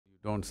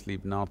Don't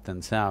sleep north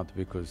and south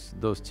because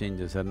those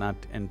changes are not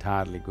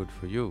entirely good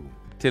for you.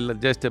 Till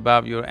just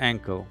above your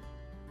ankle,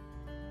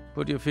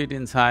 put your feet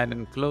inside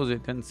and close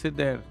it and sit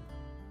there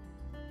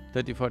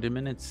 30-40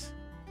 minutes.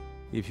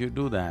 If you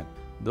do that,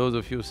 those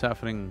of you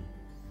suffering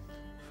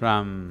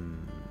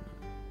from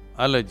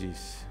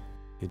allergies,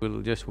 it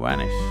will just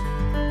vanish.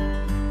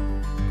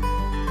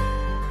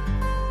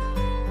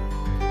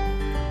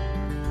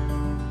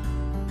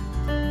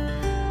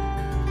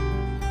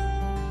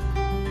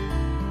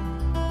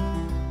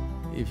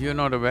 If you're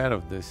not aware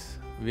of this,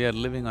 we are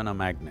living on a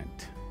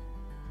magnet.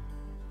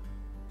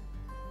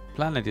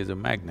 Planet is a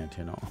magnet,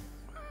 you know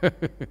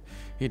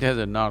It has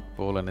a north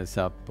pole and a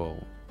south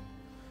pole,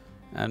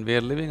 and we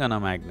are living on a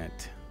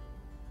magnet.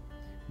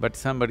 But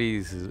somebody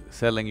is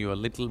selling you a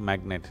little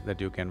magnet that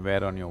you can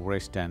wear on your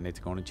wrist and it's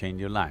going to change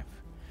your life.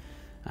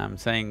 I'm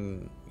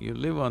saying, you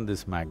live on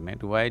this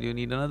magnet, why do you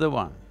need another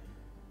one?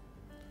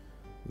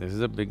 This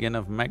is a big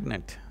enough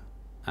magnet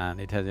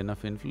and it has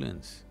enough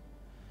influence.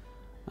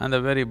 And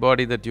the very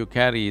body that you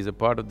carry is a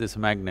part of this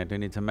magnet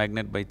and it's a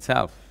magnet by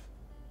itself.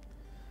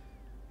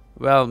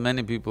 Well,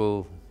 many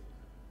people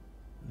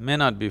may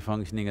not be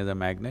functioning as a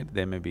magnet,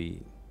 they may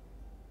be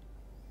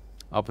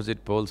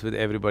opposite poles with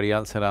everybody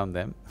else around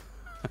them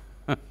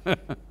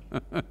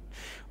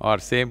or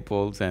same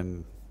poles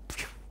and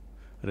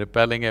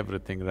repelling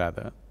everything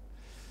rather.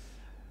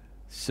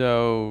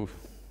 So,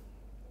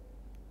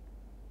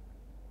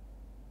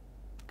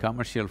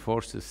 commercial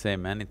forces say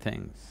many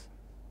things.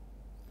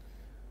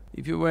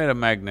 If you wear a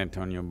magnet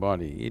on your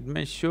body, it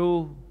may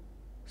show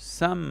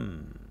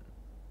some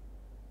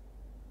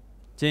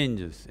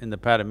changes in the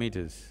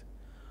parameters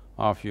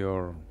of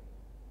your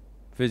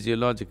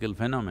physiological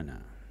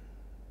phenomena,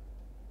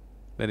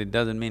 but it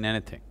doesn't mean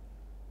anything.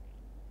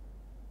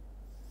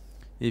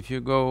 If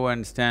you go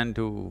and stand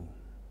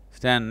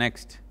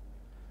next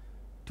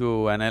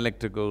to an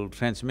electrical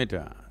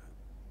transmitter,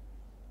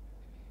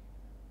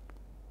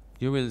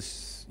 you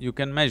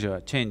can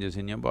measure changes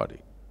in your body.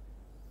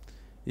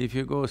 If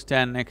you go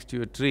stand next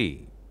to a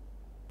tree,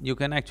 you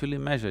can actually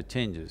measure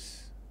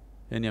changes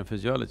in your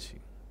physiology.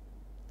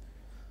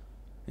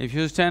 If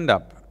you stand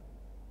up,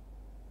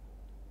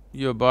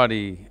 your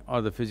body or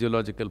the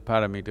physiological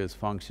parameters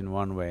function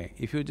one way.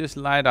 If you just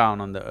lie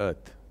down on the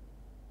earth,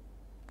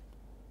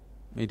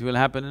 it will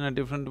happen in a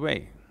different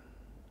way.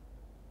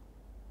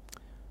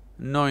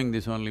 Knowing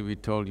this only, we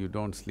told you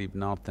don't sleep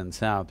north and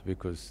south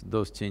because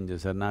those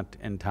changes are not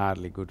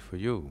entirely good for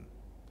you.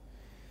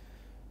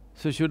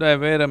 So should I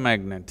wear a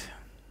magnet?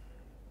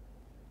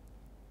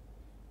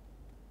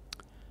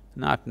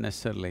 Not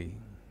necessarily.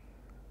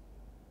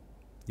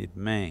 It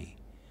may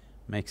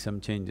make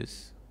some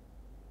changes.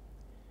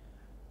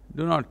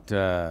 Do not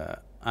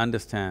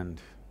understand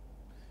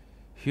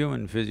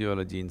human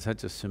physiology in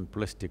such a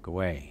simplistic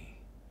way.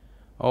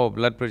 Oh,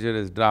 blood pressure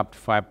has dropped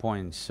 5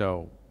 points,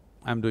 so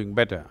I'm doing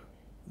better.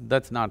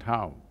 That's not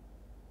how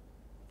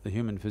the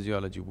human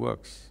physiology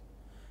works.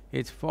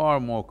 It's far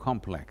more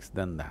complex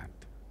than that.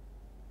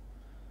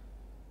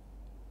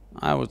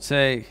 I would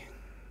say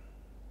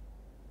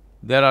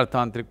there are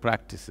tantric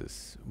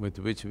practices with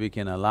which we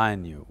can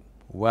align you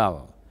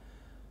well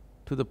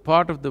to the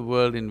part of the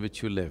world in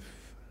which you live.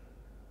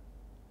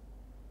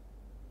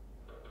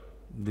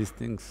 These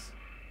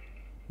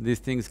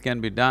things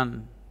can be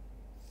done,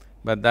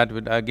 but that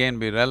would again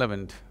be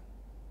relevant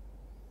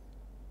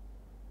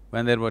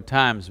when there were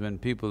times when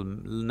people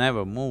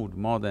never moved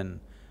more than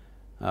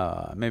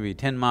maybe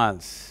 10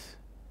 miles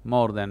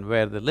more than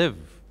where they live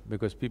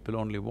because people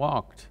only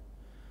walked.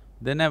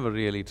 They never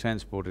really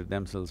transported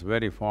themselves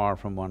very far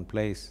from one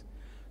place.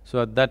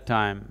 So at that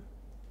time,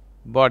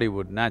 body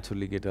would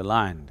naturally get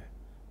aligned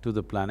to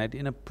the planet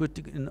in a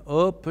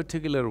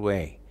particular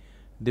way,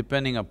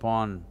 depending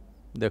upon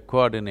the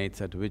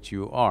coordinates at which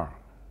you are.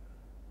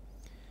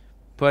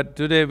 But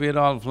today we're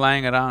all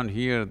flying around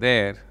here,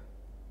 there.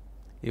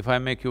 If I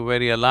make you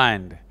very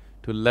aligned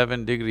to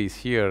 11 degrees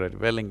here at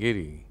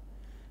Velangiri,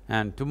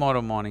 and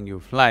tomorrow morning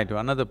you fly to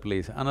another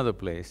place,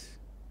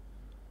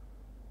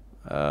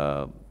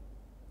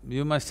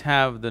 you must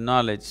have the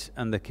knowledge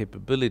and the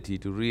capability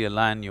to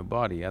realign your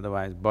body,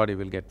 otherwise body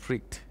will get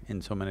freaked in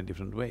so many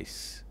different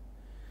ways.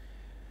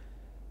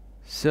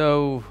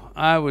 So,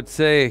 I would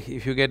say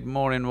if you get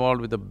more involved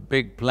with a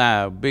big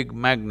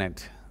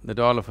magnet that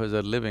all of us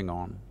are living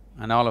on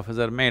and all of us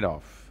are made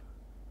of,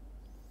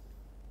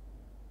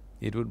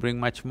 it would bring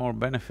much more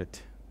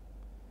benefit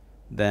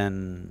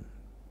than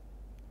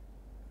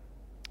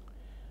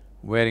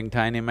wearing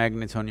tiny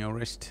magnets on your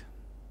wrist.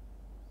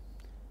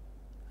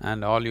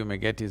 And all you may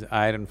get is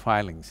iron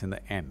filings in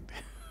the end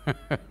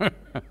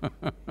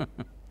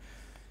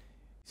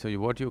So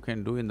what you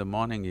can do in the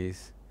morning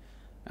is,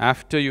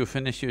 after you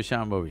finish your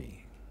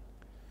Shambhavi,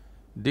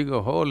 dig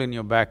a hole in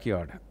your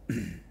backyard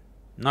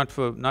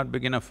not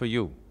big enough for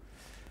you,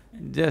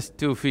 just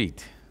 2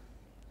 feet,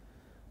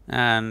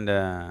 and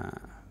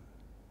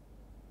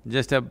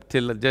just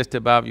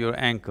above your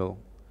ankle,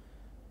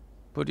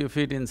 put your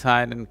feet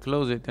inside and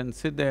close it and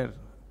sit there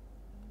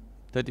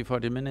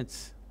 30-40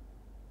 minutes,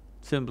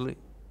 simply.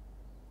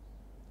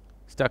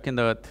 stuck in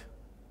the earth.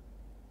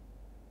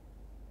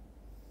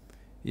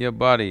 Your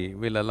body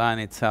will align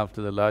itself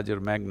to the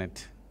larger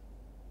magnet,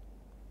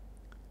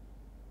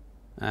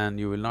 and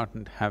you will not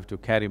have to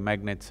carry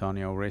magnets on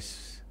your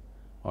wrists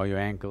or your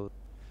ankle.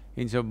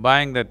 Instead of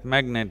buying that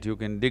magnet, you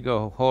can dig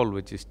a hole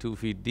which is 2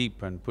 feet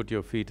deep and put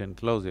your feet and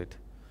close it.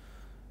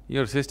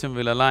 Your system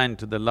will align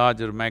to the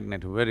larger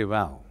magnet very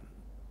well.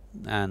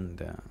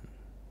 And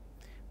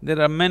there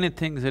are many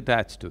things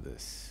attached to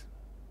this,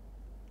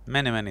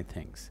 many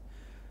things.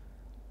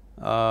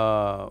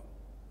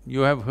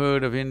 You have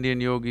heard of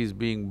Indian yogis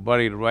being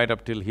buried right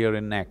up till here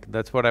in neck.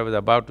 That's what I was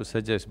about to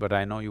suggest, but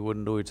I know you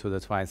wouldn't do it, so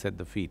that's why I said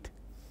the feet.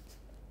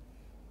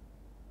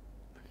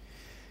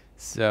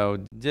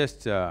 So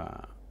just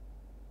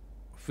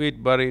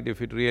feet buried,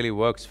 if it really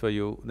works for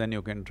you, then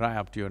you can try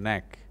up to your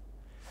neck.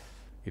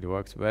 It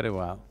works very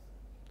well.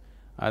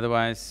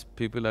 Otherwise,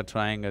 people are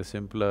trying a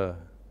simpler,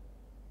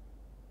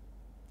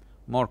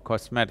 more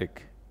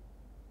cosmetic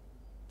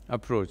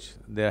approach.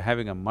 They're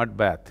having a mud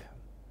bath.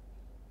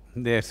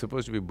 They're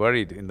supposed to be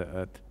buried in the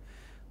earth,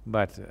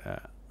 but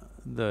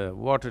the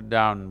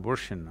watered-down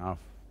version of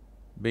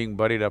being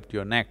buried up to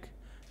your neck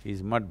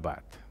is mud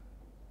bath.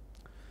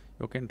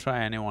 You can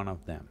try any one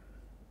of them.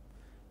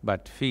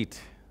 But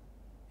feet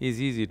is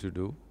easy to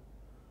do.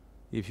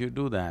 If you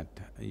do that,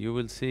 you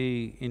will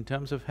see, in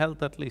terms of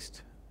health at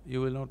least,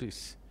 you will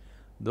notice.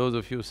 Those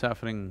of you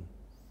suffering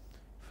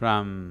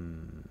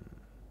from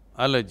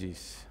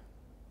allergies,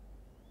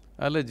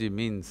 allergy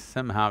means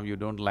somehow you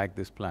don't like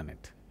this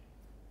planet.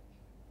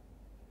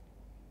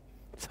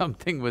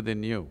 Something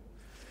within you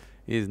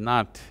is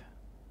not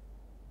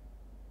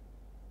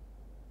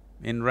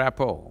in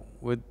rapport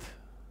with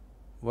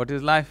what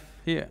is life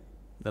here,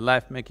 the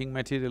life-making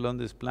material on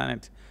this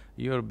planet.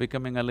 You're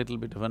becoming a little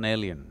bit of an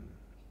alien.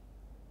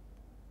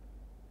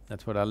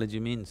 That's what allergy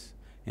means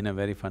in a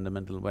very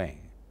fundamental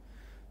way.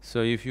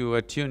 So if you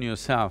attune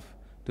yourself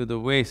to the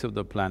ways of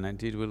the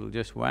planet, it will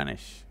just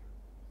vanish.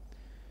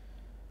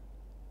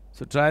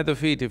 So try the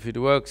feet, if it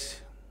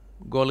works,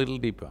 go a little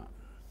deeper.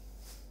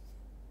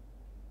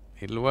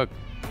 It'll work.